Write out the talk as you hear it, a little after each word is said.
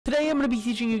I'm going to be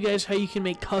teaching you guys how you can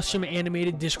make custom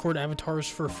animated Discord avatars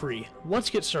for free. Let's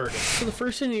get started. So the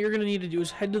first thing that you're going to need to do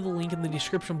is head to the link in the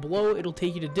description below. It'll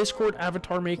take you to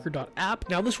discordavatarmaker.app.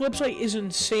 Now this website is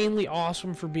insanely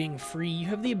awesome for being free. You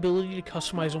have the ability to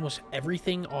customize almost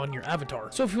everything on your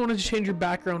avatar. So if you wanted to change your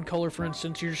background color, for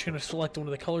instance, you're just going to select one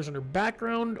of the colors under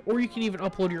background, or you can even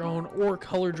upload your own or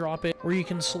color drop it, or you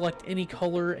can select any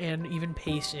color and even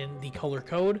paste in the color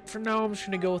code. For now, I'm just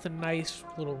going to go with a nice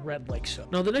little red like so.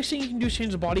 Now the next thing you can do is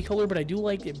change the body color, but I do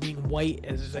like it being white,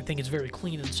 as I think it's very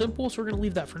clean and simple, so we're going to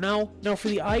leave that for now. Now for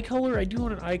the eye color, I do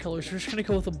want an eye color, so we're just going to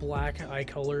go with a black eye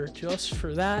color just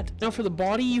for that. Now for the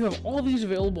body, you have all these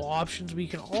available options, but you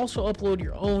can also upload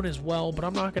your own as well, but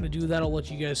I'm not going to do that. I'll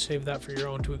let you guys save that for your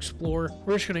own to explore.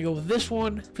 We're just going to go with this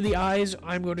one. For the eyes,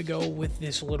 I'm going to go with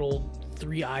this little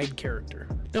three-eyed character.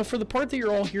 Now for the part that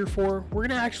you're all here for, we're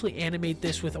going to actually animate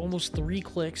this with almost 3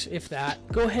 clicks, if that.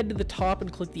 Go ahead to the top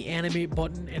and click the animate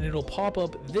button and it'll pop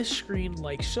up this screen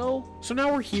like so. So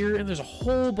now we're here and there's a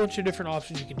whole bunch of different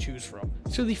options you can choose from.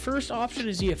 So the first option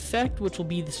is the effect, which will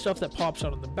be the stuff that pops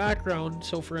out in the background.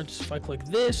 So for instance, if I click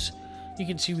this, you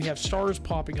can see we have stars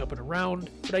popping up and around,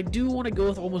 but I do want to go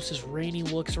with almost this rainy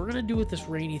look, so we're going to do with this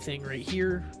rainy thing right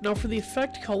here. Now for the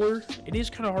effect color, it is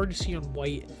kind of hard to see on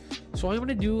white, so I'm going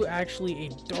to do actually a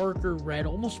darker red,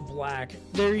 almost black.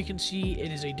 There you can see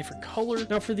it is a different color.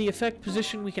 Now for the effect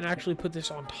position, we can actually put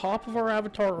this on top of our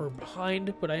avatar or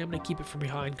behind, but I am going to keep it from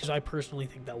behind because I personally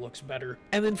think that looks better.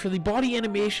 And then for the body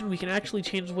animation, we can actually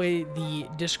change the way the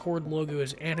Discord logo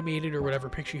is animated, or whatever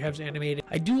picture you have is animated.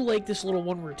 I do like this little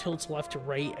one where it tilts left to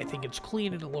right. I think it's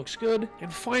clean and it looks good.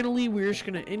 And finally, we're just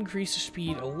going to increase the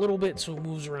speed a little bit so it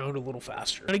moves around a little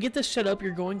faster. Now to get this set up,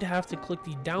 you're going to have to click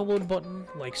the download button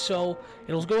like so.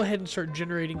 It'll go ahead and start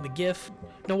generating the GIF.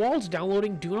 Now while it's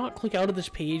downloading, do not click out of this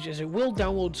page as it will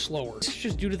download slower. This is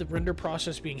just due to the render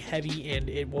process being heavy and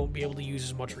it won't be able to use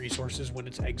as much resources when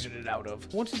it's exited out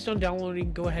of. Once it's done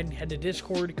downloading, go ahead and head to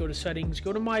Discord, go to settings,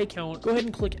 go to my account, go ahead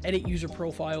and click edit user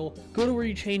profile, go to where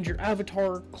you change your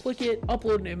avatar, click it,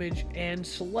 upload an image, and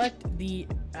select the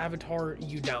avatar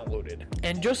you downloaded.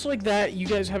 And just like that, you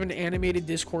guys have an animated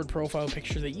Discord profile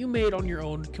picture that you made on your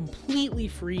own, completely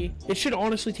free. It should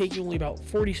honestly take you only about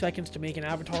 40 seconds to make an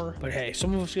avatar, but hey,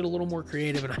 some of us get a little more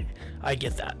creative and I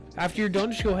get that. After you're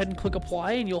done, just go ahead and click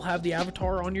apply and you'll have the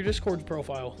avatar on your Discord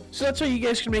profile. So that's how you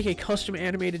guys can make a custom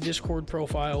animated Discord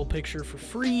profile picture for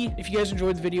free. If you guys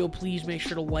enjoyed the video, please make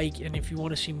sure to like, and if you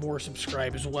want to see more,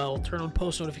 subscribe as well. Turn on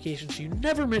post notifications so you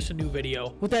never miss a new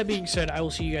video. With that being said, I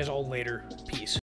will see you guys all later. Peace.